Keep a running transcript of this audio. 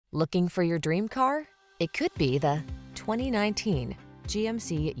Looking for your dream car? It could be the 2019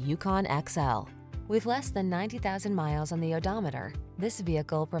 GMC Yukon XL. With less than 90,000 miles on the odometer, this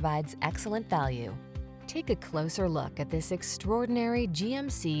vehicle provides excellent value. Take a closer look at this extraordinary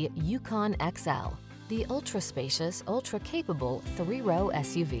GMC Yukon XL, the ultra-spacious, ultra-capable 3-row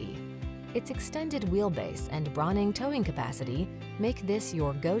SUV. Its extended wheelbase and brawning towing capacity make this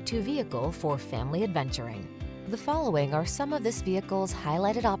your go-to vehicle for family adventuring. The following are some of this vehicle's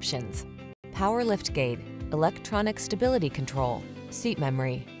highlighted options: power liftgate, electronic stability control, seat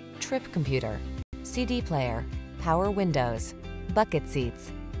memory, trip computer, CD player, power windows, bucket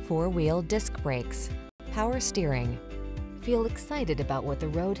seats, 4-wheel disc brakes, power steering. Feel excited about what the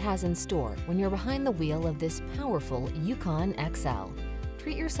road has in store when you're behind the wheel of this powerful Yukon XL.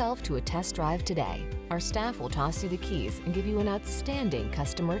 Treat yourself to a test drive today. Our staff will toss you the keys and give you an outstanding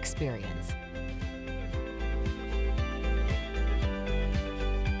customer experience.